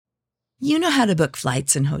You know how to book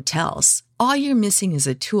flights and hotels. All you're missing is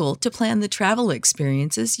a tool to plan the travel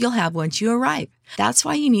experiences you'll have once you arrive. That's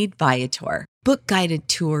why you need Viator. Book guided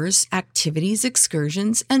tours, activities,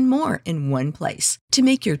 excursions, and more in one place to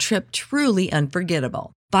make your trip truly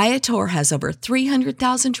unforgettable. Viator has over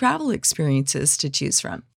 300,000 travel experiences to choose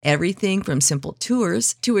from. Everything from simple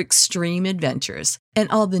tours to extreme adventures and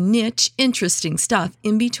all the niche, interesting stuff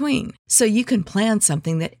in between. So you can plan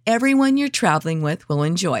something that everyone you're traveling with will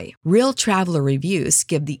enjoy. Real traveler reviews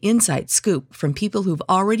give the inside scoop from people who've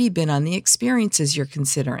already been on the experiences you're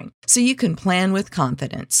considering. So you can plan with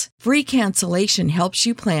confidence. Free cancellation helps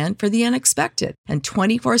you plan for the unexpected. And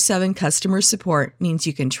 24/7 customer support means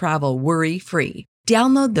you can travel worry-free.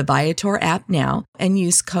 Download the Viator app now and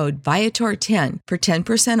use code Viator10 for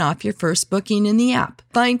 10% off your first booking in the app.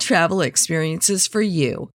 Find travel experiences for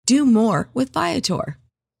you. Do more with Viator.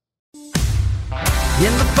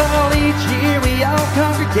 In the fall each year we all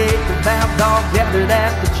congregate, devout all gathered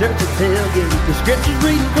at the church's tailgate. The scriptures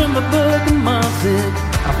reading from the book of Munson.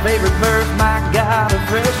 Our favorite verse, my God, a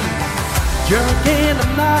freshman. Drunk and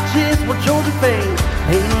obnoxious, we're Georgia fans.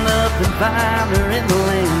 Ain't nothing finer in the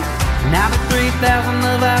land. 93,000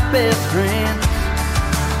 of our best friends.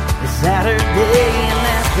 It's Saturday in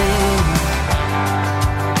Athens.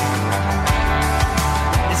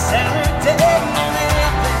 It's Saturday in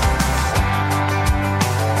Athens.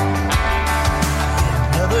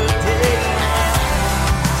 Another day in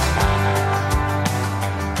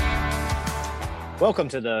Athens. Welcome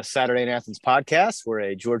to the Saturday in Athens podcast. We're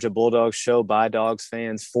a Georgia Bulldogs show by Dogs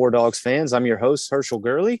fans for Dogs fans. I'm your host, Herschel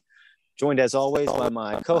Gurley. Joined as always by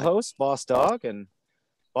my co-host, Boss Dog. And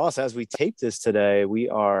Boss, as we tape this today, we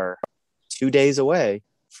are 2 days away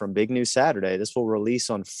from Big News Saturday. This will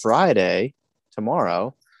release on Friday,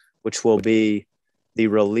 tomorrow, which will be the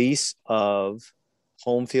release of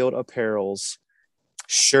Home Field Apparel's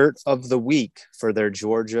Shirt of the Week for their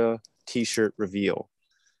Georgia T-shirt reveal.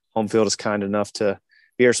 Home Field is kind enough to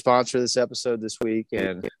be our sponsor this episode this week.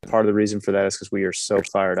 And part of the reason for that is because we are so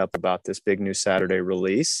fired up about this Big News Saturday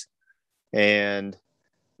release. And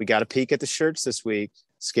we got a peek at the shirts this week.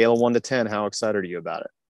 Scale of 1 to 10. How excited are you about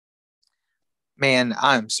it? Man,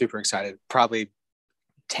 I'm super excited. Probably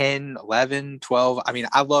 10, 11, 12. I mean,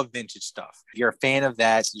 I love vintage stuff. If you're a fan of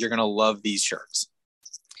that, you're going to love these shirts.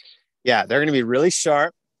 Yeah, they're going to be really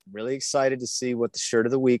sharp. Really excited to see what the shirt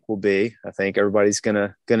of the week will be. I think everybody's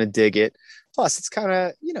gonna dig it. Plus, it's kind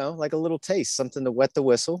of, like a little taste, something to wet the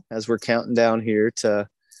whistle as we're counting down here to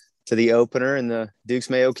the opener in the Dukes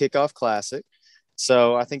Mayo Kickoff Classic.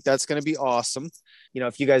 So I think that's going to be awesome.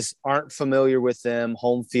 If you guys aren't familiar with them,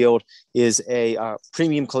 Home Field is a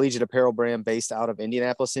premium collegiate apparel brand based out of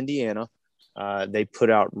Indianapolis, Indiana. They put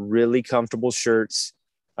out really comfortable shirts.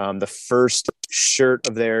 The first shirt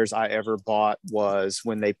of theirs I ever bought was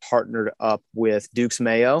when they partnered up with Dukes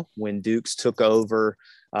Mayo, when Dukes took over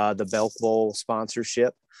the Belk Bowl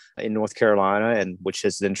sponsorship in North Carolina, and which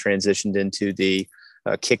has then transitioned into the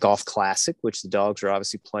Kickoff Classic, which the Dogs are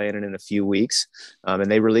obviously playing in a few weeks. And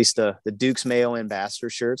they released the Dukes Mayo Ambassador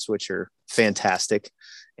shirts, which are fantastic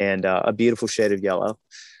and a beautiful shade of yellow.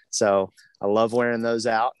 So I love wearing those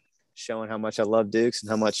out, showing how much I love Dukes and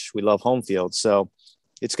how much we love Home Field. So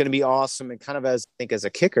it's going to be awesome. And kind of as a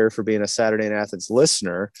kicker for being a Saturday in Athens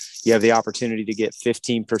listener, you have the opportunity to get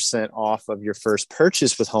 15% off of your first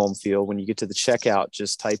purchase with Home Field. When you get to the checkout,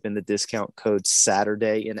 just type in the discount code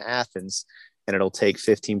Saturday in Athens, and it'll take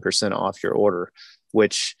 15% off your order,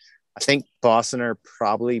 which I think Boston are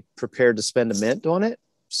probably prepared to spend a mint on it.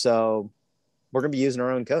 So we're going to be using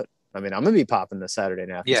our own code. I mean, I'm going to be popping the Saturday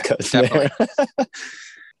in Athens code there.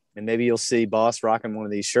 And maybe you'll see Boss rocking one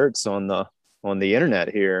of these shirts on the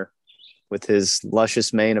internet here with his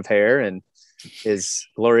luscious mane of hair and his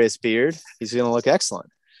glorious beard. He's going to look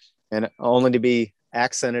excellent, and only to be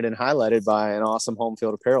accented and highlighted by an awesome Home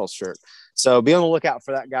Field Apparel shirt. So be on the lookout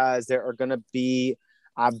for that, guys. There are going to be,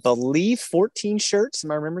 I believe, 14 shirts.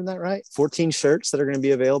 Am I remembering that right? 14 shirts that are going to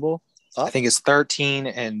be available. I think it's 13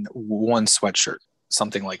 and one sweatshirt,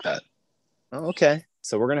 something like that. Oh, okay.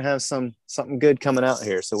 So we're going to have something good coming out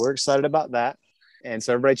here. So we're excited about that. And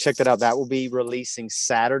so everybody check that out. That will be releasing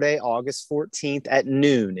Saturday, August 14th at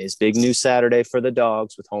noon is Big News Saturday for the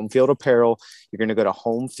Dogs with Home Field Apparel. You're going to go to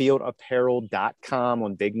homefieldapparel.com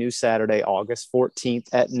on Big News Saturday, August 14th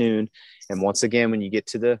at noon. And once again, when you get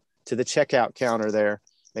to the checkout counter there,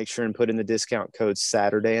 make sure and put in the discount code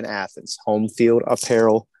Saturday in Athens,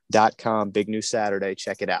 homefieldapparel.com, Big News Saturday.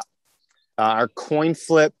 Check it out. Our coin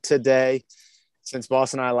flip today, since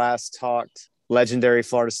Boss and I last talked, legendary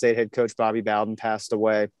Florida State head coach Bobby Bowden passed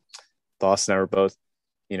away. Boss and I were both,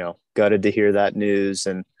 gutted to hear that news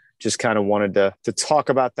and just kind of wanted to talk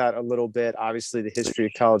about that a little bit. Obviously, the history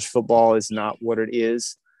of college football is not what it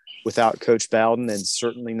is without Coach Bowden, and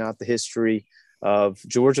certainly not the history of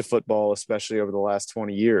Georgia football, especially over the last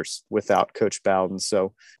 20 years without Coach Bowden.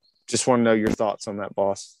 So just want to know your thoughts on that,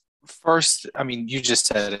 boss. First, I mean, you just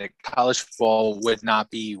said it. College football would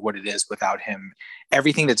not be what it is without him.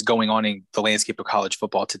 Everything that's going on in the landscape of college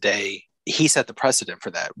football today, he set the precedent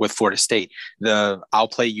for that with Florida State. I'll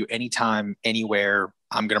play you anytime, anywhere.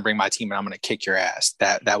 I'm going to bring my team and I'm going to kick your ass.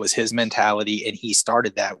 That was his mentality, and he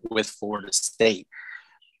started that with Florida State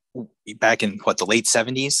back in the late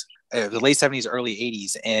 70s, early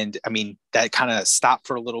 80s. And I mean, that kind of stopped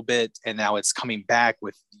for a little bit, and now it's coming back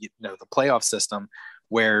with the playoff system,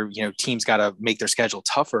 where teams got to make their schedule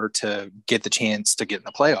tougher to get the chance to get in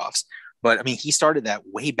the playoffs. But I mean, he started that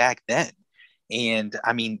way back then. And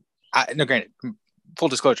I mean, granted, full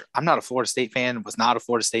disclosure, I'm not a Florida State fan, was not a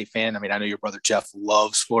Florida State fan. I mean, I know your brother Jeff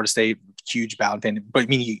loves Florida State, huge Bowden fan, but I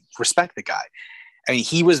mean, you respect the guy. I mean,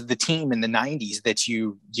 he was the team in the 90s that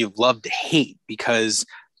you love to hate because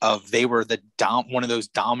they were one of those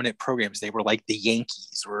dominant programs. They were like the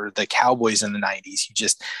Yankees or the Cowboys in the 90s.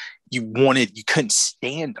 You couldn't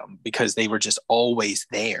stand them because they were just always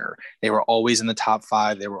there. They were always in the top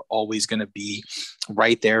 5. They were always going to be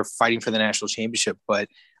right there fighting for the national championship. But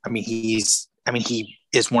I mean, he is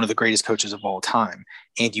one of the greatest coaches of all time,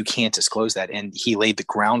 and you can't disclose that. And he laid the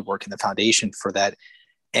groundwork and the foundation for that.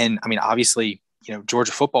 And I mean, obviously,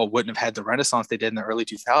 Georgia football wouldn't have had the renaissance they did in the early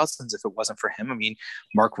 2000s if it wasn't for him. I mean,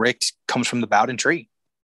 Mark Richt comes from the Bowden tree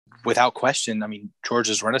without question. I mean,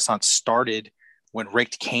 Georgia's renaissance started when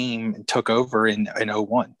Richt came and took over in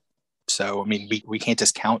 01. So, I mean, we can't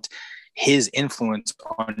discount his influence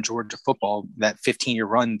on Georgia football. That 15-year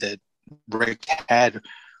run that Richt had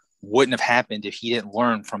wouldn't have happened if he didn't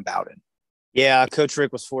learn from Bowden. Yeah, Coach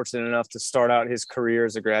Richt was fortunate enough to start out his career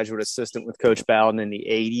as a graduate assistant with Coach Bowden in the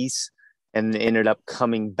 80s, and ended up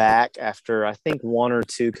coming back after, I think, 1 or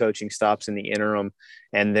 2 coaching stops in the interim.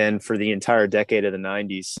 And then for the entire decade of the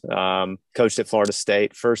 90s, coached at Florida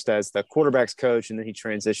State, first as the quarterbacks coach, and then he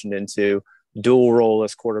transitioned into dual role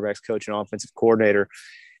as quarterbacks coach and offensive coordinator.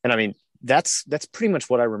 And I mean, that's pretty much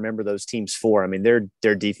what I remember those teams for. I mean,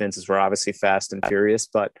 their defenses were obviously fast and furious,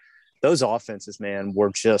 but those offenses, man,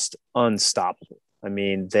 were just unstoppable. I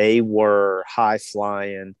mean, they were high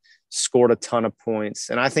flying, scored a ton of points.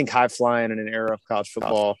 And I think high flying in an era of college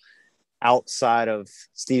football outside of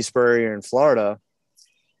Steve Spurrier in Florida,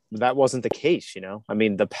 that wasn't the case, I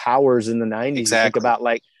mean, the powers in the 90s, exactly. You think about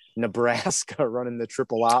like Nebraska running the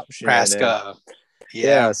triple option. Nebraska.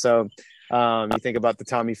 Yeah. So you think about the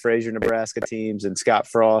Tommy Frazier Nebraska teams and Scott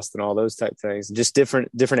Frost and all those type things, just different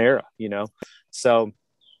era, So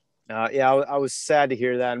I was sad to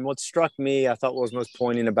hear that. And what struck me, I thought was most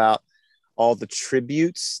poignant about all the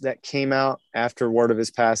tributes that came out after word of his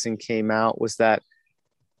passing came out was that,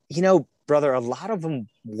 brother, a lot of them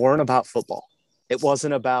weren't about football. It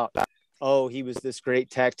wasn't about, oh, he was this great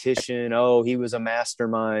tactician. Oh, he was a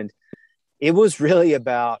mastermind. It was really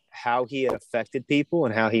about how he had affected people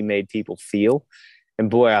and how he made people feel. And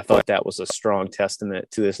boy, I thought that was a strong testament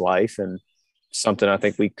to his life and something I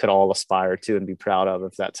think we could all aspire to and be proud of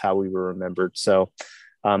if that's how we were remembered. So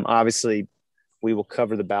obviously, we will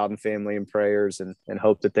cover the Bowden family in prayers and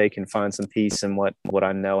hope that they can find some peace in what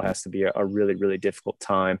I know has to be a really, really difficult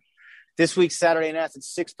time. This week's Saturday in Athens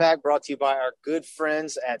six-pack brought to you by our good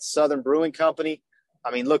friends at Southern Brewing Company.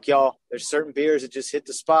 I mean, look, y'all, there's certain beers that just hit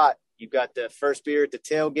the spot. You've got the first beer at the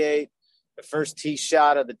tailgate, the first tee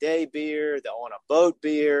shot of the day beer, the on a boat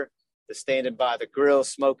beer, the standing by the grill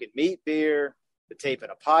smoking meat beer, the taping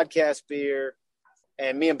a podcast beer,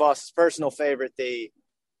 and me and Boss's personal favorite, the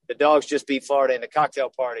Dogs Just Beat Florida in the cocktail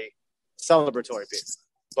party celebratory beer.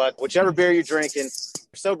 But whichever beer you're drinking,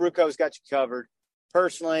 So Brewco's got you covered.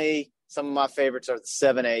 Personally, some of my favorites are the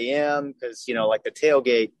 7 a.m. because, like the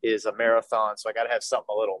tailgate is a marathon, so I got to have something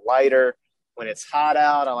a little lighter. When it's hot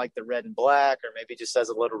out, I like the red and black, or maybe just as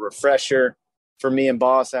a little refresher for me and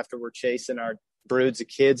Boss after we're chasing our broods of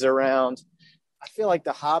kids around. I feel like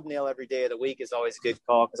the hobnail every day of the week is always a good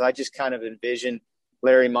call because I just kind of envision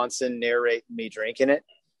Larry Munson narrating me drinking it.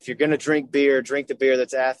 If you're going to drink beer, drink the beer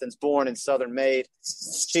that's Athens born and Southern made.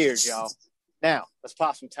 Cheers, y'all. Now, let's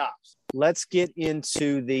pop some tops. Let's get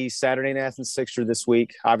into the Saturday in Athens fixture this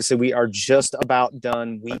week. Obviously, we are just about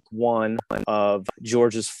done week 1 of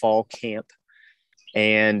Georgia's fall camp.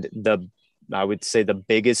 And I would say the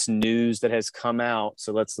biggest news that has come out,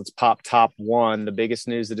 so let's pop top 1. The biggest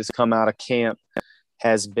news that has come out of camp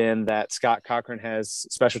has been that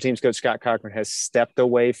special teams coach Scott Cochran has stepped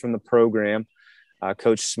away from the program.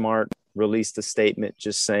 Coach Smart released a statement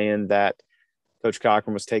just saying that Coach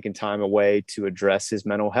Cochran was taking time away to address his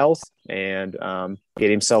mental health and get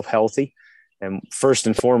himself healthy. And first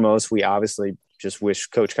and foremost, we obviously just wish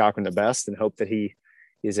Coach Cochran the best and hope that he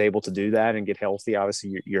is able to do that and get healthy.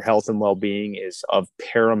 Obviously, your health and well-being is of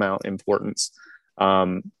paramount importance.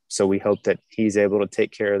 So we hope that he's able to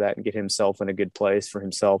take care of that and get himself in a good place for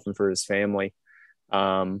himself and for his family.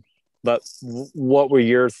 But what were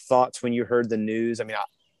your thoughts when you heard the news? I mean,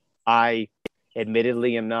 I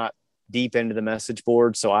admittedly am not deep into the message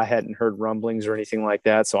board, so I hadn't heard rumblings or anything like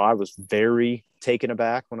that. So I was very taken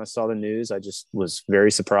aback when I saw the news. I just was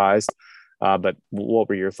very surprised. But what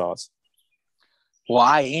were your thoughts? Well,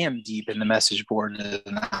 I am deep in the message board,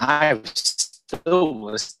 and I still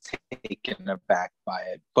was taken aback by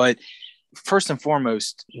it. But first and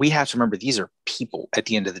foremost, we have to remember these are people at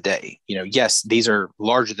the end of the day. You know, yes, these are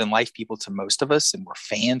larger than life people to most of us, and we're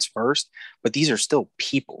fans first, but these are still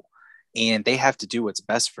people, and they have to do what's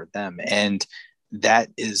best for them. And that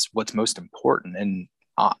is what's most important. And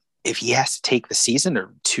if he has to take the season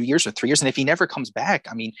or 2 years or 3 years, and if he never comes back,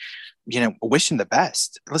 I mean, you know, wish him the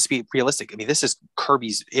best. Let's be realistic. I mean, this is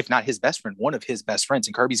Kirby's, if not his best friend, one of his best friends,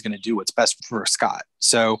 and Kirby's going to do what's best for Scott.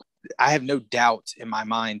 So I have no doubt in my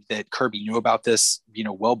mind that Kirby knew about this, you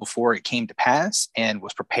know, well before it came to pass and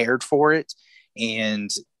was prepared for it.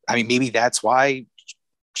 And I mean, maybe that's why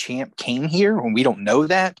Champ came here, and we don't know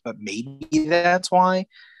that, but maybe that's why.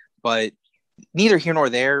 But neither here nor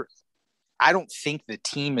there. I don't think the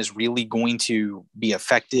team is really going to be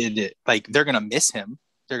affected. Like, they're going to miss him.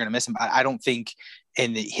 They're going to miss him. I don't think,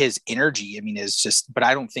 and his energy, I mean, is just, but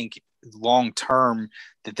I don't think long-term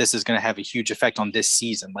that this is going to have a huge effect on this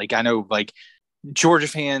season. Like, I know, like, Georgia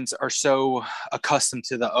fans are so accustomed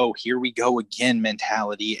to the, oh, here we go again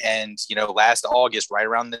mentality. And, you know, last August, right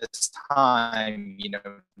around this time, you know,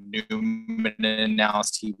 Newman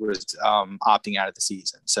announced he was opting out of the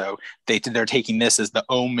season. So they're taking this as the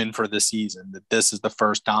omen for the season, that this is the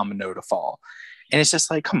first domino to fall. And it's just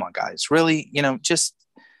like, come on, guys, really, you know, just,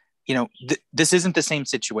 you know, this isn't the same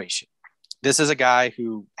situation. This is a guy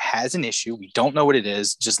who has an issue. We don't know what it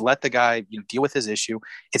is. Just let the guy, you know, deal with his issue.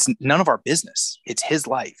 It's none of our business. It's his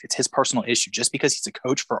life. It's his personal issue. Just because he's a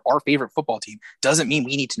coach for our favorite football team doesn't mean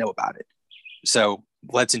we need to know about it. So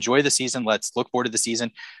let's enjoy the season. Let's look forward to the season.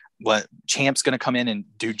 Champ's going to come in and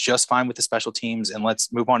do just fine with the special teams, and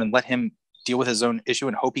let's move on and let him deal with his own issue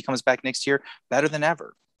and hope he comes back next year better than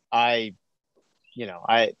ever.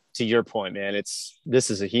 To your point, man, this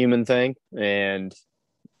is a human thing, and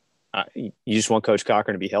you just want Coach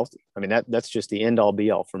Cochran to be healthy. I mean, that's just the end all be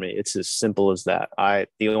all for me. It's as simple as that.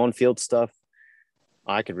 The on-field stuff,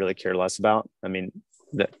 I could really care less about. I mean,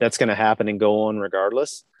 that's going to happen and go on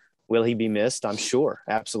regardless. Will he be missed? I'm sure.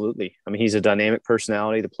 Absolutely. I mean, he's a dynamic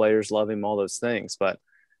personality. The players love him, all those things, but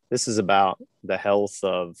this is about the health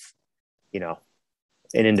of, you know,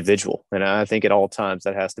 an individual. And I think at all times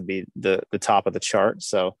that has to be the top of the chart.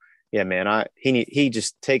 So yeah, man, he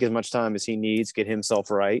just take as much time as he needs, get himself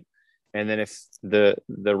right. And then if the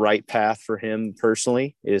right path for him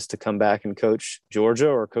personally is to come back and coach Georgia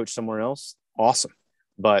or coach somewhere else, awesome.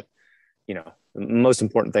 But, you know, the most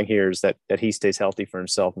important thing here is that he stays healthy for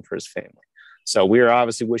himself and for his family. So we are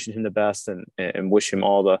obviously wishing him the best and wish him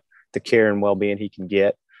all the care and well-being he can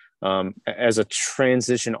get. As a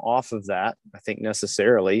transition off of that, I think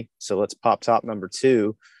necessarily, so let's pop top number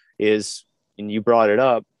 2 is, and you brought it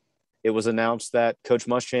up, it was announced that Coach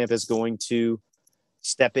Muschamp is going to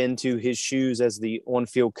step into his shoes as the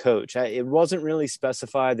on-field coach. It wasn't really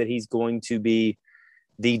specified that he's going to be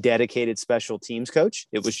the dedicated special teams coach.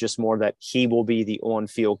 It was just more that he will be the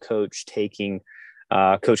on-field coach taking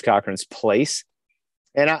Coach Cochran's place.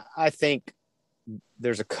 And I think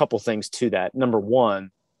there's a couple things to that. Number one,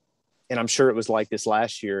 and I'm sure it was like this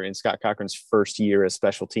last year in Scott Cochran's first year as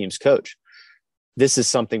special teams coach, this is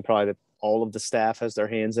something probably that all of the staff has their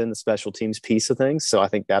hands in, the special teams piece of things. So I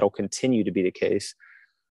think that'll continue to be the case.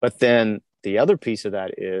 But then the other piece of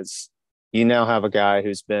that is you now have a guy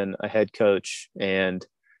who's been a head coach and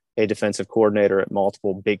a defensive coordinator at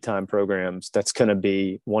multiple big time programs. That's going to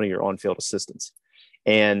be one of your on-field assistants.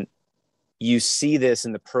 And you see this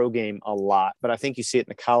in the pro game a lot, but I think you see it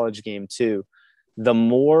in the college game too. The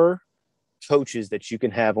more coaches that you can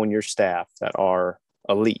have on your staff that are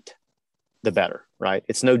elite, the better, right?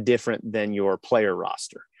 It's no different than your player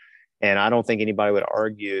roster. And I don't think anybody would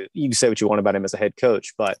argue, you can say what you want about him as a head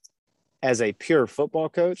coach, but as a pure football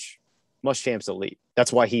coach, Muschamp's elite.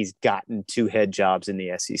 That's why he's gotten 2 head jobs in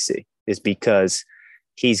the SEC, is because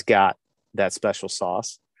he's got that special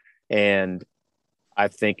sauce. And I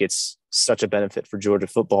think it's such a benefit for Georgia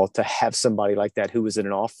football to have somebody like that who was in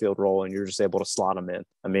an off-field role and you're just able to slot him in.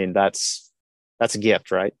 I mean, that's a gift,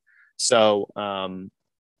 right? So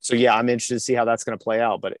yeah, I'm interested to see how that's going to play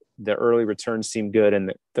out. But the early returns seem good,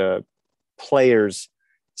 and the players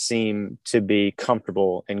seem to be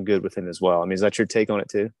comfortable and good with him as well. I mean, is that your take on it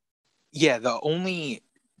too? Yeah, the only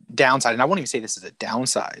downside, and I won't even say this is a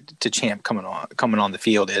downside to Champ coming on the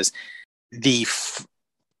field, is the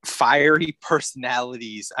fiery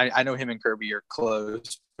personalities. I know him and Kirby are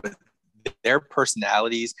close, but their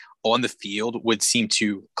personalities on the field would seem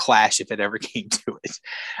to clash if it ever came to it.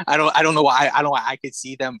 I don't know why. I don't know why I could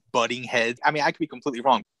see them butting heads. I mean, I could be completely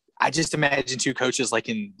wrong. I just imagine two coaches like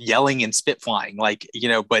in yelling and spit flying, like,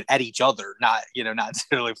 but at each other, not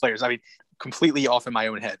necessarily players. I mean, completely off in my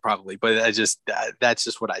own head probably, but that's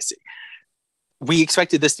just what I see. We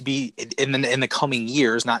expected this to be in the coming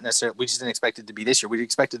years, not necessarily. We just didn't expect it to be this year. We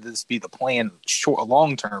expected this to be the plan,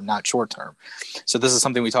 long term, not short term. So this is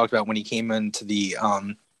something we talked about when he came into the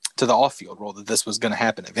off field role, that this was going to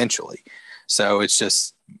happen eventually. So it's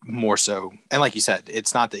just more so, and like you said,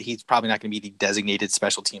 it's not that he's probably not going to be the designated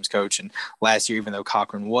special teams coach. And last year, even though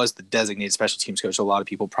Cochran was the designated special teams coach, a lot of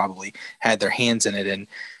people probably had their hands in it, and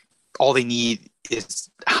all they need is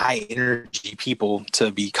high energy people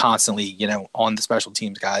to be constantly, on the special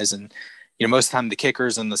teams guys. And, most of the time the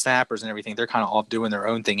kickers and the snappers and everything, they're kind of off doing their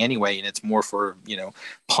own thing anyway. And it's more for,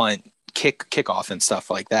 punt, kickoff and stuff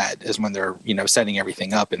like that is when they're, setting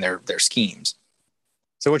everything up in their schemes.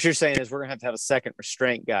 So what you're saying is we're going to have a second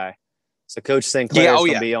restraint guy. So Coach Sinclair is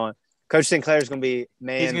going to be on. Coach Sinclair is going to be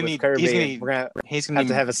with Kirby. We're going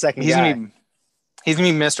to have a second guy. He's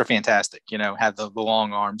going to be Mr. Fantastic, have the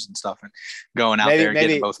long arms and stuff and going out there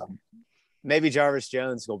getting both of them. Maybe Jarvis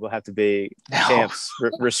Jones will have to be Champ's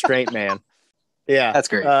restraint man. Yeah. That's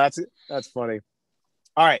great. That's funny.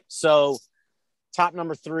 All right. So top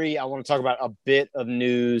number 3, I want to talk about a bit of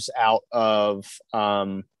news out of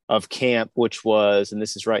camp, which was, and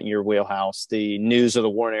this is right in your wheelhouse, the news of the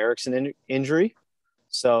Warren Ericson injury.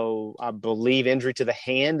 So I believe injury to the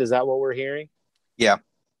hand. Is that what we're hearing? Yeah.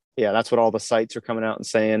 Yeah, that's what all the sites are coming out and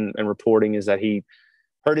saying and reporting, is that he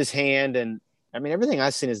hurt his hand. And I mean, everything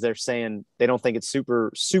I've seen is they're saying they don't think it's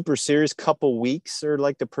super, super serious. Couple weeks or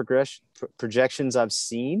like the projections I've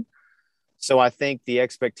seen. So I think the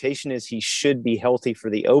expectation is he should be healthy for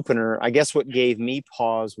the opener. I guess what gave me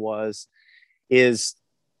pause is,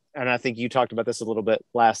 and I think you talked about this a little bit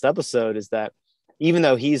last episode, is that even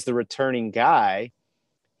though he's the returning guy,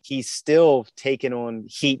 he's still taking on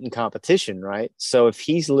heat and competition, right? So if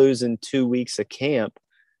he's losing 2 weeks of camp,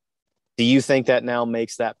 do you think that now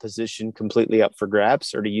makes that position completely up for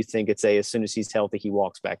grabs? Or do you think it's as soon as he's healthy, he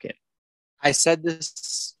walks back in? I said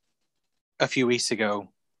this a few weeks ago.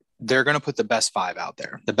 They're going to put the best 5 out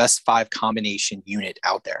there, the best 5 combination unit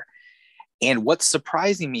out there. And what's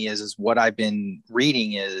surprising me is what I've been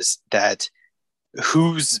reading is that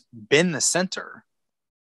who's been the center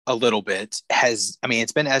a little bit it's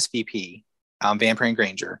been SVP, Vampire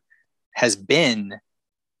Granger has been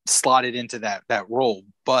slotted into that role,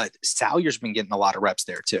 but Salyer's been getting a lot of reps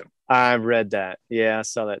there too. I read that. Yeah, I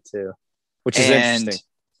saw that too, which is interesting.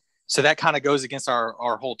 So that kind of goes against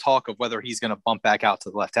our whole talk of whether he's going to bump back out to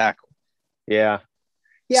the left tackle. Yeah.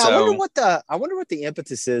 Yeah. So, I wonder what the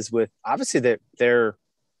impetus is with, obviously that their,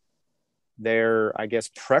 I guess,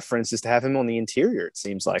 preference is to have him on the interior. It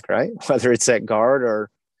seems like, right? Whether it's at guard or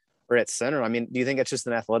at center. I mean, do you think it's just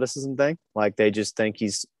an athleticism thing? Like they just think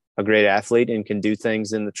he's a great athlete and can do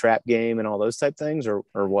things in the trap game and all those type things, or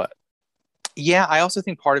what? Yeah. I also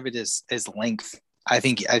think part of it is length. I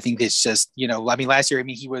think it's just, last year,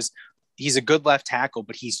 he's a good left tackle,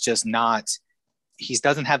 but he's just not, he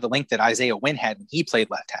doesn't have the length that Isaiah Wynn had when he played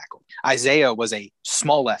left tackle. Isaiah was a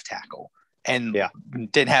small left tackle and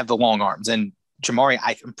didn't have the long arms. And Jamari,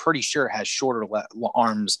 I'm pretty sure, has shorter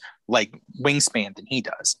arms, like wingspan, than he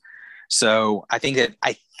does. So I think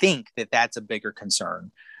that that's a bigger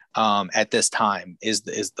concern at this time is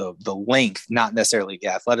the length, not necessarily the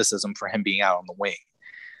athleticism for him being out on the wing.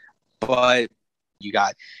 But you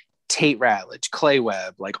got Tate Ratledge, Clay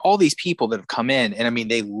Webb, like all these people that have come in, and I mean,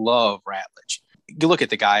 they love Ratledge. You look at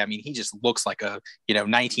the guy, I mean, he just looks like a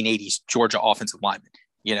 1980s Georgia offensive lineman.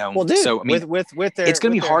 Well, dude, so I mean, with their, it's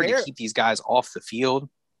going to be hard to keep these guys off the field.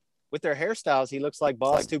 With their hairstyles, he looks like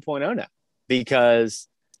Boss 2.0 now, because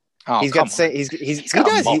he's got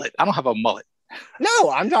a mullet. I don't have a mullet.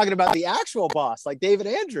 No, I'm talking about the actual Boss, like David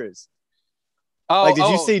Andrews. Did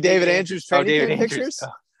you see David Andrews training pictures?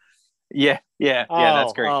 Yeah,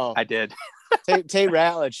 that's great. I did. Tate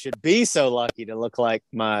Ratledge should be so lucky to look like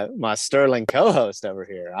my Sterling co-host over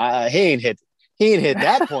here. He ain't hit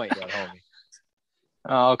that point yet, homie.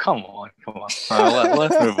 Oh, come on.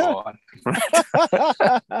 Let's move on.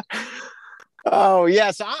 Oh,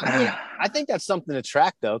 yes. I think that's something to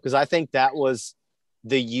track, though, because I think that was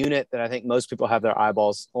the unit that I think most people have their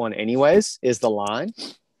eyeballs on anyways, is the line.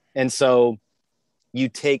 And so you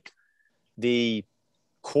take the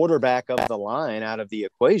quarterback of the line out of the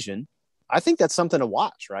equation. I think that's something to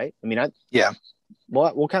watch, right? I mean, Yeah.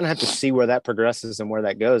 we'll kind of have to see where that progresses and where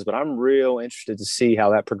that goes, but I'm real interested to see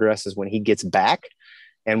how that progresses when he gets back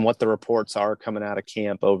and what the reports are coming out of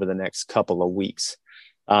camp over the next couple of weeks.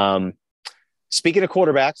 Speaking of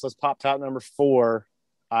quarterbacks, let's pop top number 4.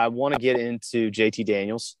 I want to get into JT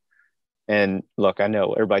Daniels. And look, I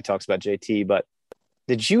know everybody talks about JT, but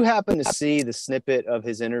did you happen to see the snippet of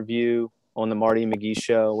his interview on the Marty McGee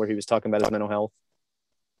show where he was talking about his mental health?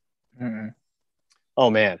 Mm-hmm. Oh,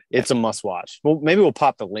 man, it's a must watch. Well, maybe we'll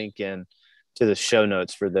pop the link in to the show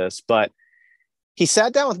notes for this, but he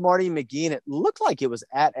sat down with Marty McGee and it looked like it was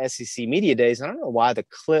at SEC Media Days. I don't know why the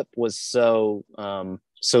clip was so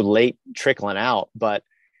late trickling out, but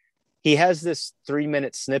he has this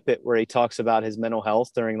 3-minute snippet where he talks about his mental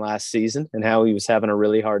health during last season and how he was having a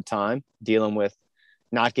really hard time dealing with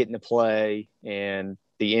not getting to play and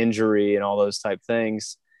the injury and all those type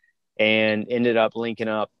things, and ended up linking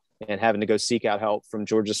up and having to go seek out help from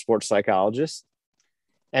Georgia sports psychologists.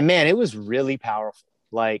 And man, it was really powerful.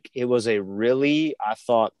 Like, it was a really, I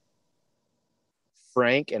thought,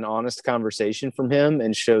 frank and honest conversation from him,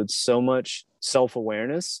 and showed so much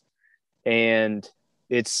self-awareness, and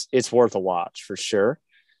it's worth a watch for sure.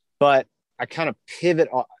 But I kind of pivot.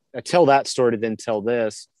 I tell that story to then tell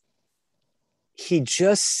this. He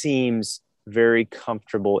just seems very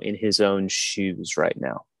comfortable in his own shoes right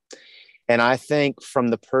now. And I think from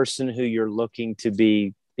the person who you're looking to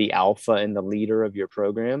be the alpha and the leader of your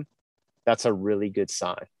program, that's a really good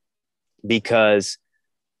sign, because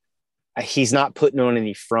he's not putting on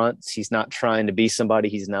any fronts. He's not trying to be somebody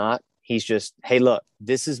he's not. He's just, hey, look,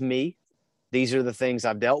 this is me. These are the things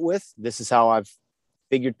I've dealt with. This is how I've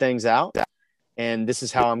figured things out. And this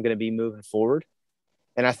is how I'm going to be moving forward.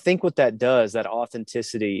 And I think what that does, that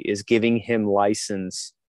authenticity, is giving him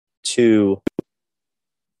license to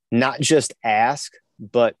not just ask,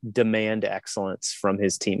 but demand excellence from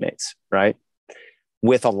his teammates, right?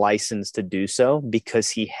 With a license to do so, because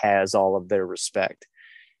he has all of their respect.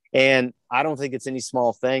 And I don't think it's any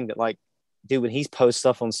small thing that, like, dude, when he posts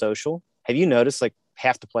stuff on social, have you noticed like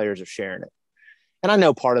half the players are sharing it? And I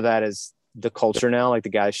know part of that is the culture now, like the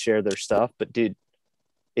guys share their stuff, but dude,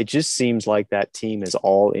 it just seems like that team is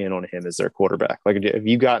all in on him as their quarterback. Like, have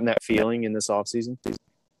you gotten that feeling in this offseason?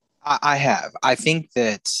 I have. I think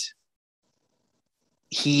that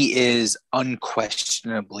he is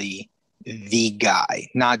unquestionably the guy,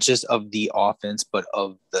 not just of the offense, but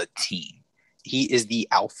of the team. He is the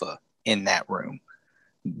alpha in that room.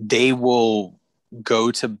 They will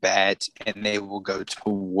go to bat and they will go to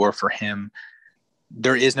war for him.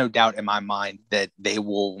 There is no doubt in my mind that they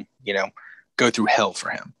will, go through hell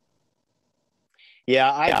for him.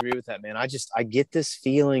 Yeah, I agree with that, man. I get this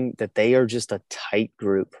feeling that they are just a tight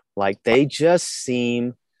group. Like, they just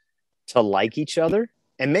seem to like each other.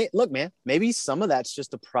 And look, man, maybe some of that's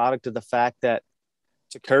just a product of the fact that,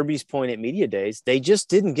 to Kirby's point at Media Days, they just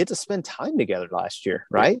didn't get to spend time together last year,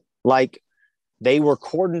 right? Like, they were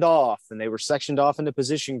cordoned off and they were sectioned off into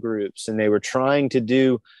position groups, and they were trying to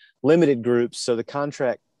do limited groups. So the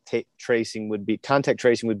contact tracing would be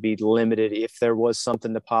limited if there was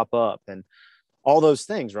something to pop up and all those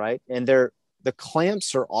things, right? And the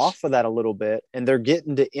clamps are off of that a little bit, and they're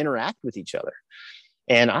getting to interact with each other.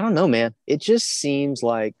 And I don't know, man, it just seems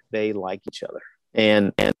like they like each other.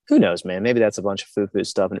 And who knows, man, maybe that's a bunch of foo-foo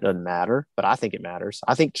stuff and it doesn't matter, but I think it matters.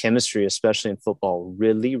 I think chemistry, especially in football,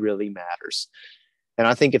 really, really matters. And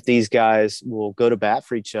I think if these guys will go to bat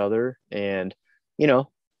for each other, and, I don't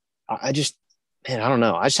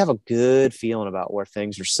know. I just have a good feeling about where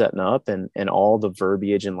things are setting up, and all the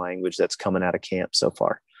verbiage and language that's coming out of camp so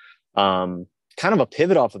far. Kind of a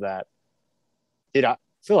pivot off of that. Dude, I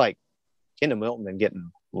feel like Kendall Milton been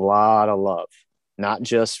getting a lot of love, not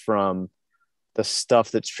just from the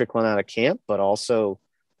stuff that's trickling out of camp, but also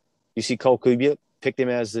you see Cole Kubiak picked him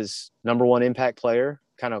as his number one impact player,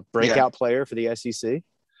 kind of breakout player for the SEC.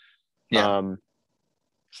 Yeah. I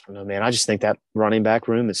don't know, man. I just think that running back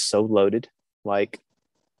room is so loaded. Like,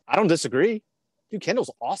 I don't disagree. Dude,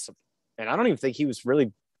 Kendall's awesome. And I don't even think he was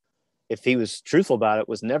really, if he was truthful about it,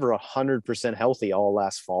 was never 100% healthy all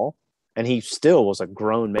last fall. And he still was a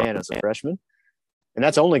grown man as a freshman. And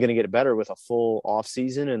that's only going to get better with a full off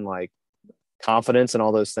season and like confidence and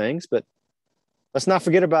all those things. But let's not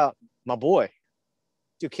forget about my boy.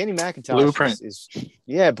 Dude, Kenny McIntosh Blueprint.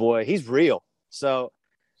 Yeah, boy, he's real. So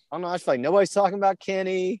I don't know. I feel like nobody's talking about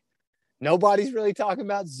Kenny. Nobody's really talking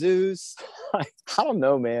about Zeus. I don't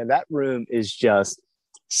know, man. That room is just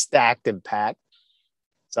stacked and packed.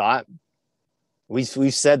 So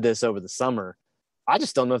we've said this over the summer. I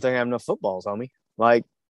just don't know if they're gonna have enough footballs, homie. Like,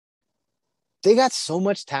 they got so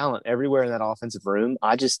much talent everywhere in that offensive room.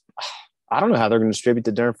 I don't know how they're gonna distribute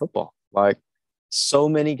the darn football. Like, so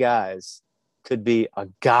many guys could be a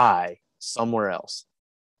guy somewhere else,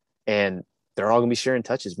 and they're all gonna be sharing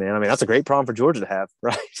touches, man. I mean, that's a great problem for Georgia to have,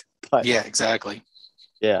 right? But yeah, exactly.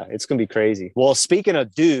 yeah, it's gonna be crazy. Well, speaking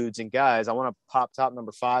of dudes and guys, I want to pop top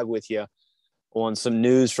number 5 with you on some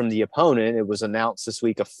news from the opponent. It was announced this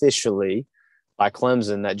week officially by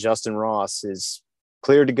Clemson that Justin Ross is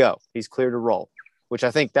cleared to go. He's cleared to roll, which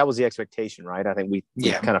I think that was the expectation, right? I think we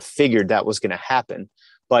kind of figured that was going to happen,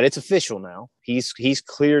 but it's official now. He's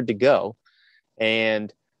cleared to go.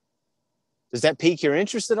 And does that pique your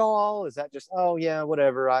interest at all? Is that just, oh yeah,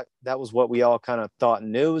 whatever. That was what we all kind of thought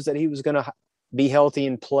and knew, is that he was going to be healthy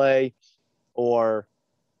and play? Or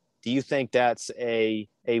do you think that's a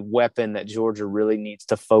weapon that Georgia really needs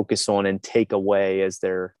to focus on and take away as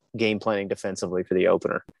they're game planning defensively for the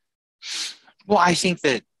opener? Well, I think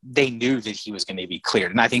that they knew that he was going to be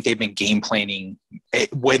cleared. And I think they've been game planning.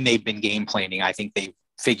 When they've been game planning, I think they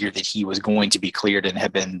figured that he was going to be cleared and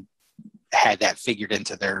had that figured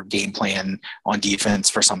into their game plan on defense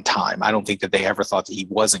for some time. I don't think that they ever thought that he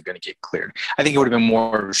wasn't going to get cleared. I think it would have been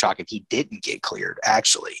more of a shock if he didn't get cleared,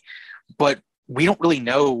 actually. But we don't really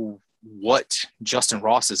know what Justin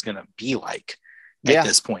Ross is going to be like at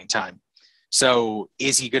this point in time. So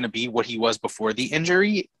is he going to be what he was before the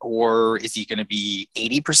injury, or is he going to be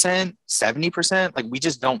 80%, 70%? Like, we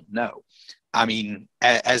just don't know. I mean,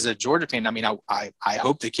 as a Georgia fan, I mean, I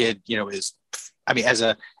hope the kid, is, I mean, as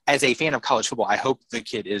a fan of college football, I hope the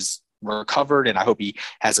kid is recovered and I hope he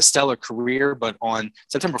has a stellar career. But on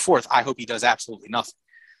September 4th, I hope he does absolutely nothing.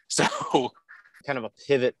 So kind of a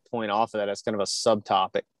pivot point off of that, as kind of a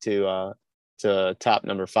subtopic to top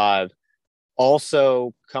number 5.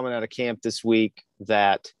 Also coming out of camp this week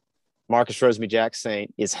that Marcus Rosemy-Jacksaint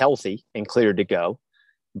is healthy and cleared to go,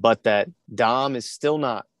 but that Dom is still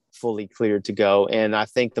not fully cleared to go. And I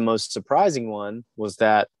think the most surprising one was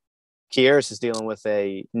that Kearis is dealing with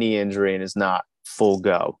a knee injury and is not full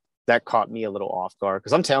go. That caught me a little off guard,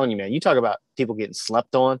 because I'm telling you, man, you talk about people getting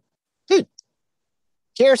slept on. Dude,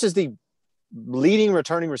 Kearis is the leading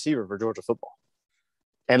returning receiver for Georgia football.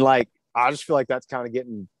 And like, I just feel like that's kind of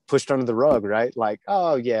getting pushed under the rug, right? Like,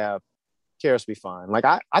 oh yeah, Kearis will be fine. Like,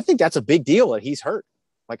 I think that's a big deal that he's hurt.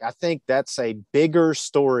 Like, I think that's a bigger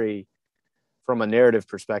story from a narrative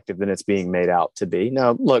perspective than it's being made out to be.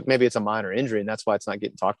 Now, look, maybe it's a minor injury and that's why it's not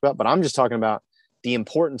getting talked about, but I'm just talking about the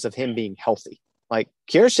importance of him being healthy. Like,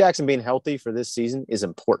 Kearis Jackson being healthy for this season is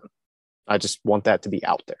important. I just want that to be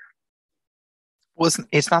out there. Well,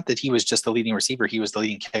 it's not that he was just the leading receiver. He was the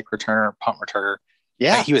leading kick returner, punt returner.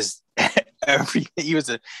 Yeah. He was he was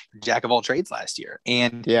a jack of all trades last year.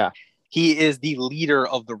 And he is the leader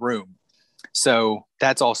of the room. So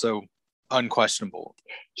that's also unquestionable.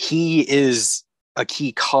 He is a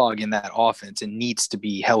key cog in that offense and needs to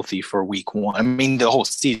be healthy for week 1. I mean, the whole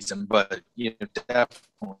season, but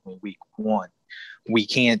definitely week 1. We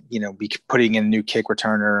can't, be putting in a new kick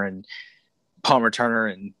returner and punt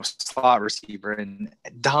returner and slot receiver. And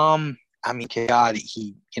Dom, I mean, God,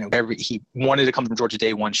 he wanted to come from Georgia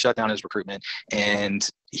day 1, shut down his recruitment, and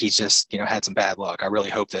he just, had some bad luck. I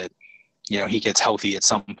really hope that, he gets healthy at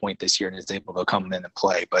some point this year and is able to come in and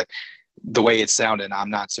play. But the way it's sounding,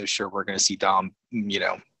 I'm not so sure we're going to see Dom,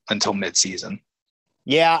 until midseason.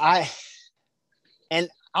 Yeah, and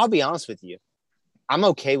I'll be honest with you, I'm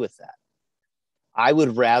okay with that. I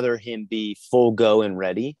would rather him be full go and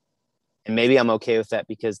ready. And maybe I'm okay with that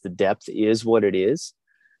because the depth is what it is.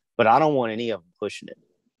 But I don't want any of them pushing it.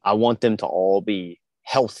 I want them to all be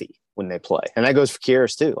healthy when they play. And that goes for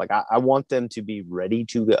Kearis too. Like, I want them to be ready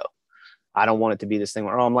to go. I don't want it to be this thing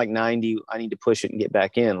where, I'm like 90, I need to push it and get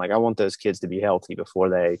back in. Like, I want those kids to be healthy before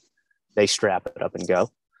they strap it up and go.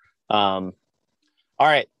 All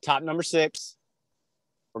right, top number 6.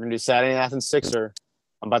 We're going to do Saturday Night Athens Sixer.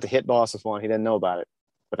 I'm about to hit Boss with one. He doesn't know about it.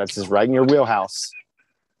 But that's just right in your wheelhouse.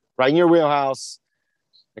 Right in your wheelhouse.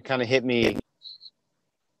 It kind of hit me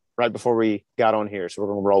right before we got on here. So we're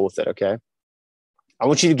going to roll with it, okay? I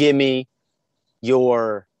want you to give me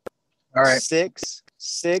your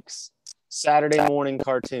six Saturday morning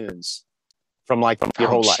cartoons from like your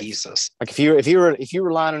whole life. Jesus. Like if you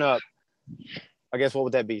were lining up, I guess what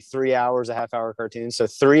would that be? 3 hours, a half-hour cartoon. So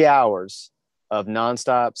 3 hours of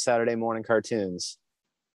nonstop Saturday morning cartoons.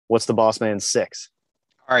 What's the Boss Man's 6?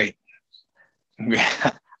 All right.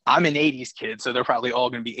 I'm an 80s kid, so they're probably all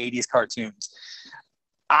going to be 80s cartoons.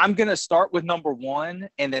 I'm going to start with number 1,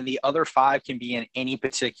 and then the other 5 can be in any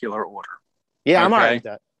particular order. Yeah, I'm all right with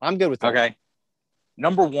that. I'm good with that. Okay.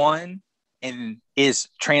 Number 1 is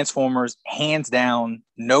Transformers, hands down,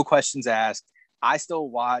 no questions asked. I still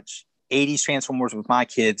watch 80s Transformers with my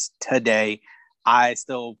kids today. I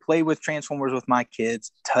still play with Transformers with my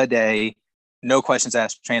kids today. No questions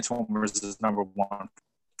asked. Transformers is number 1. All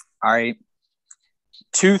right.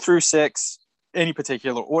 2 through 6, any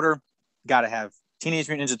particular order, got to have Teenage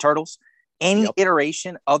Mutant Ninja Turtles. Any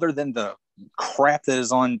iteration other than the crap that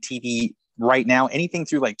is on TV right now, anything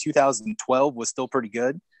through like 2012 was still pretty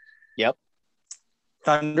good. Yep.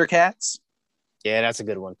 Thundercats. Yeah, that's a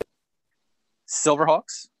good one.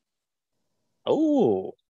 Silverhawks.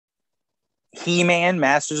 Oh. He-Man,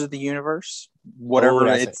 Masters of the Universe. Whatever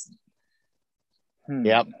it's.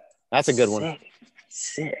 Yep. That's a good one.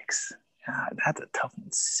 6. God, that's a tough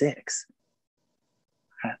one. 6.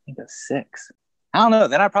 I think of 6. I don't know.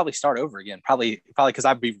 Then I'd probably start over again. Probably because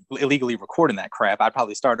I'd be illegally recording that crap. I'd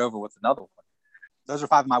probably start over with another one. Those are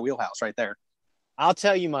 5 in my wheelhouse right there. I'll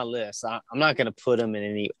tell you my list. I'm not going to put them in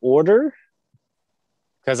any order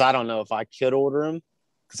because I don't know if I could order them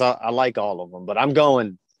because I like all of them. But I'm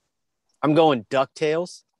going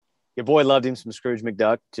DuckTales. Your boy loved him some Scrooge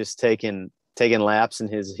McDuck, just taking laps in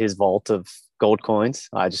his vault of gold coins.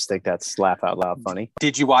 I just think that's laugh out loud funny.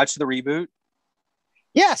 Did you watch the reboot?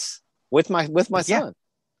 Yes. With my son.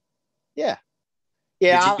 Yeah.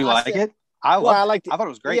 Did you like it? I liked it. I thought it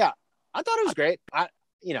was great. Yeah. I thought it was great. I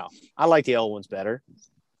like the old ones better.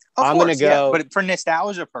 I'm going to go. But for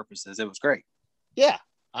nostalgia purposes, it was great. Yeah.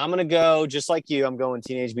 I'm going to go just like you. I'm going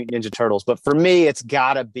Teenage Mutant Ninja Turtles. But for me, it's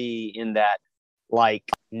got to be in that like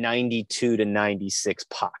 92 to 96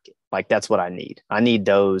 pocket. Like that's what I need. I need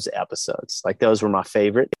those episodes. Like those were my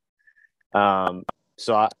favorite.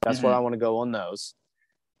 So that's what I want to go on those.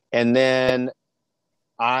 And then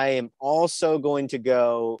I am also going to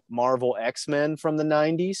go Marvel X-Men from the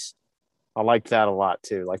 90s. I like that a lot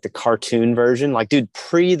too. Like the cartoon version. Like, dude,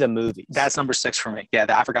 pre the movies. That's number 6 for me. Yeah,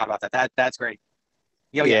 I forgot about that. That's great.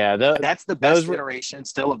 That's the best iteration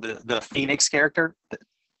still of the Phoenix character.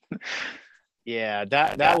 Yeah,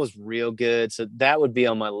 that was real good. So that would be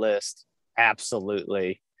on my list.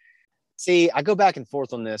 Absolutely. See, I go back and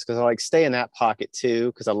forth on this because I like stay in that pocket too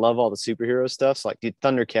because I love all the superhero stuff. So like, dude,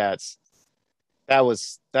 Thundercats. I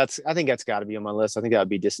think that's got to be on my list. I think that would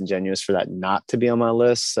be disingenuous for that not to be on my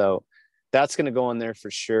list. So that's going to go on there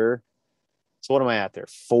for sure. So what am I at there?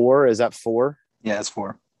 4? Is that 4? Yeah, it's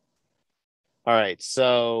 4. All right.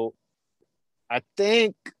 So I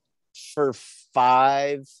think for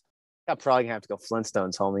 5, I'm probably gonna have to go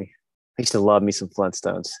Flintstones, homie. I used to love me some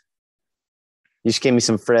Flintstones. You just gave me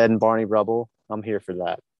some Fred and Barney Rubble. I'm here for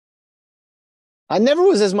that. I never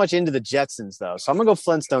was as much into the Jetsons though, so I'm gonna go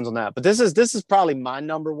Flintstones on that. But this is probably my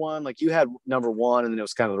number 1. Like you had number 1, and then it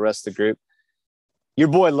was kind of the rest of the group. Your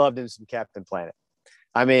boy loved him some Captain Planet.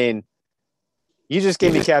 I mean, you just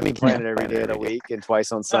gave me Captain Planet every day of the week and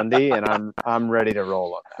twice on Sunday, and I'm ready to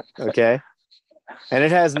roll on that. Okay. And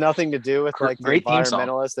it has nothing to do with like the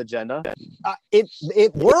environmentalist agenda.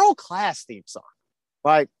 It world class theme song.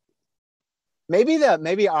 Like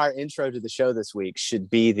maybe our intro to the show this week should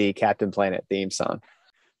be the Captain Planet theme song.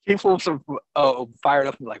 People fired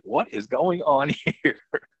up and like, what is going on here?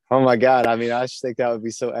 Oh my God! I mean, I just think that would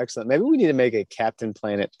be so excellent. Maybe we need to make a Captain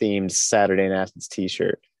Planet themed Saturday in Athens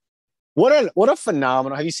T-shirt. What a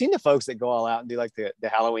phenomenal! Have you seen the folks that go all out and do like the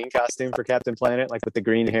Halloween costume for Captain Planet, like with the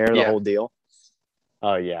green hair, the whole deal?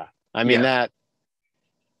 Oh yeah. I mean that,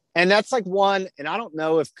 and that's like one, and I don't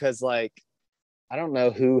know I don't know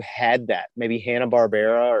who had that, maybe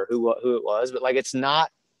Hanna-Barbera or who it was, but like, it's not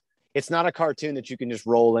a cartoon that you can just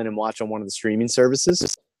roll in and watch on one of the streaming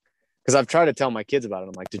services. Cause I've tried to tell my kids about it.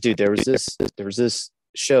 I'm like, dude, there was this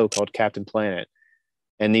show called Captain Planet,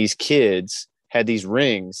 and these kids had these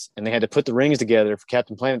rings and they had to put the rings together for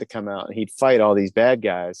Captain Planet to come out and he'd fight all these bad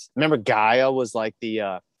guys. Remember Gaia was like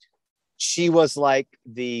she was like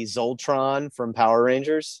the Zoltron from Power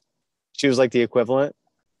Rangers. She was like the equivalent.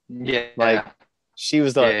 Yeah. Like she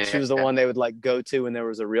was the one they would like go to when there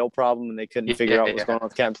was a real problem and they couldn't figure out what's going on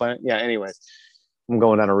with Captain Planet. Yeah. Anyways, I'm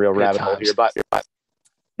going down a real rabbit hole here, but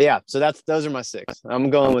yeah. So those are my 6.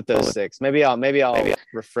 I'm going with those 6. Maybe I'll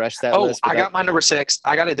refresh that list. I got my number 6.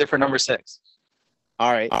 I got a different number 6.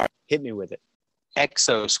 All right. Hit me with it.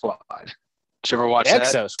 Exo Squad. Did you ever watch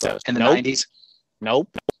Exo Squad in the 90s?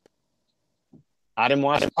 Nope. I didn't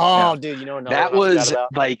watch it. Oh, dude, you know what? That was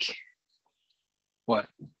like what?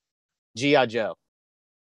 G.I. Joe.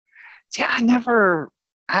 Yeah, I never.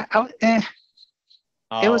 It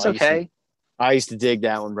was okay. I used to dig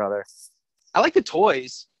that one, brother. I like the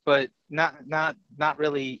toys. but not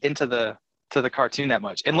really into the cartoon that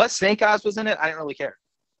much. Unless Snake Eyes was in it, I didn't really care.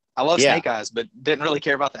 I love Snake Eyes, but didn't really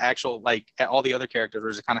care about the actual, like, all the other characters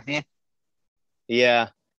were just kind of Yeah,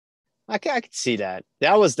 I could see that.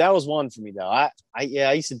 That was one for me though.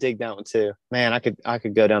 I used to dig that one too. Man, I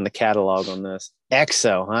could go down the catalog on this.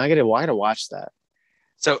 EXO, huh? I gotta watch that.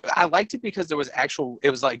 So I liked it because it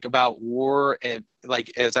was like about war, and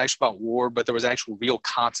like it was actually about war, but there was actual real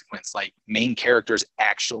consequence. Like main characters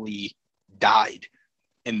actually died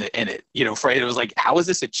in it. You know, Fred, it was like, how is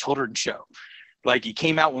this a children's show? Like it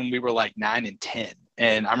came out when we were like 9 and 10.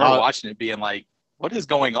 And I remember watching it being like, what is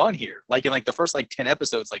going on here? Like in like the first like 10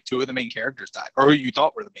 episodes, like 2 of the main characters died, or who you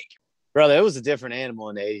thought were the main characters. Brother, it was a different animal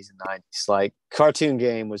in the 80s and 90s. Like cartoon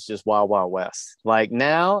game was just Wild Wild West. Like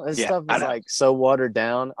now this stuff is like so watered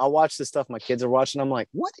down. I watch the stuff my kids are watching. I'm like,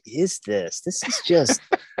 what is this? This is just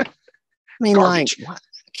I mean, garbage. Like what?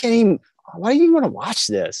 I can't even, why do you want to watch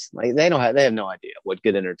this? Like they have no idea what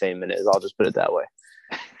good entertainment is. I'll just put it that way.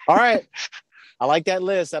 All right. I like that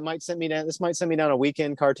list. This might send me down a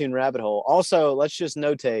weekend cartoon rabbit hole. Also, let's just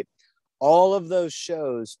notate all of those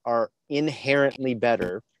shows are inherently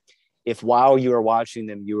better if while you are watching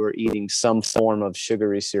them, you are eating some form of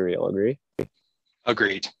sugary cereal. Agree?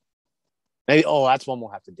 Agreed. Maybe. Oh, that's one we'll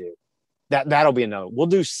have to do. That'll be another. We'll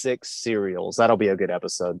do 6 cereals. That'll be a good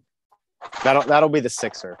episode. That'll be the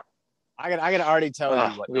 6er. I can already tell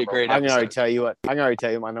you what. I can already tell you what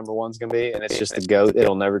my number 1's gonna be, and it's just the GOAT.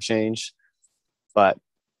 It'll never change. But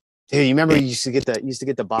dude, you remember you used to get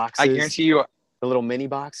the boxes? I guarantee you, the little mini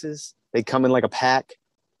boxes. They come in like a pack.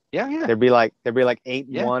 Yeah. There'd be like 8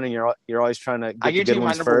 and 1, and you're always trying to get the good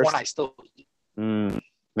ones first. My number 1, I still.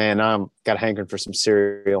 Man, I'm got a hankering for some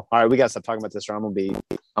cereal. All right, we got to stop talking about this, or I'm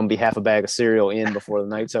gonna be half a bag of cereal in before the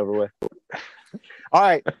night's over with. All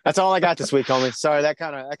right, that's all I got this week, homie. Sorry, that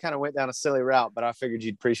kind of went down a silly route, but I figured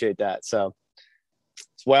you'd appreciate that. So,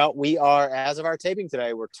 well, we are, as of our taping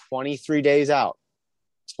today, we're 23 days out.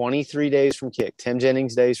 23 days from kick. Tim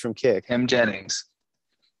Jennings days from kick. Tim Jennings.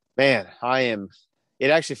 Man, it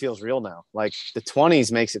actually feels real now. Like the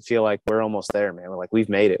 20s makes it feel like we're almost there, man. We're like, we've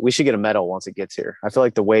made it. We should get a medal once it gets here. I feel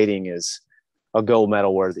like the waiting is a gold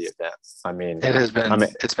medal worthy event. I mean,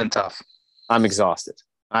 it's been tough. I'm exhausted.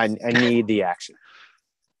 I need the action.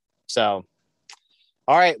 So,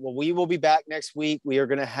 all right. Well, we will be back next week. We are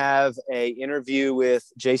going to have a interview with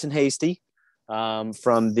Jason Hasty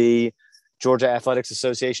from the Georgia Athletics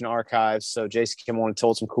Association archives. So Jason came on and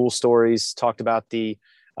told some cool stories, talked about the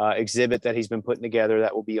exhibit that he's been putting together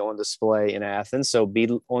that will be on display in Athens. So be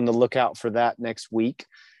on the lookout for that next week.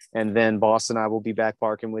 And then Boss and I will be back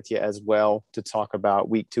barking with you as well to talk about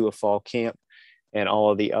week 2 of fall camp and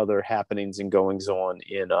all of the other happenings and goings on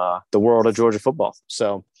in the world of Georgia football.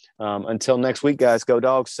 So until next week, guys, go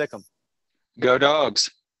Dogs, sick 'em. Go Dogs.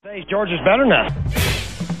 Georgia's better now.